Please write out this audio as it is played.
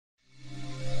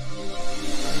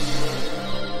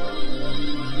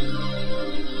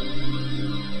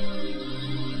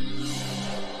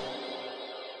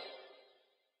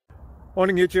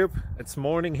Morning YouTube, it's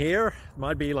morning here. It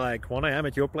might be like 1 a.m.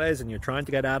 at your place and you're trying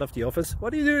to get out of the office.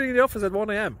 What are you doing in the office at 1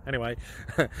 a.m? Anyway,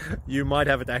 you might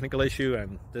have a technical issue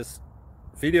and this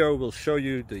video will show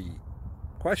you the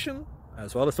question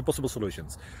as well as the possible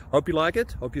solutions. Hope you like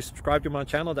it, hope you subscribe to my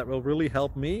channel. That will really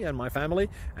help me and my family,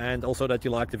 and also that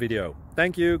you like the video.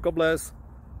 Thank you, God bless.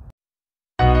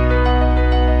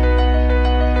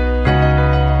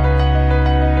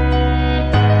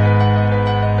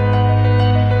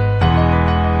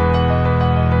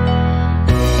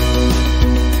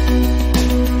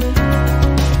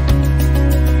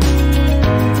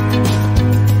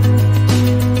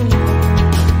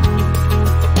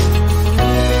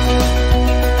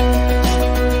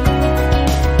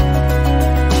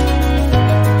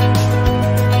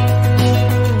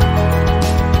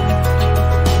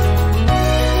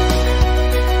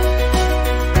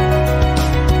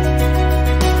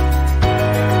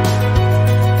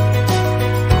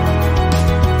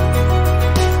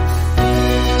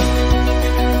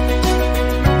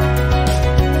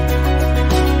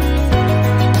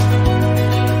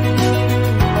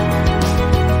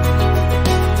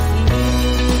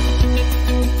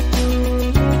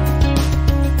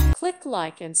 Click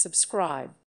like and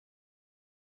subscribe.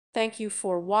 Thank you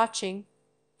for watching.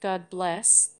 God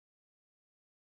bless.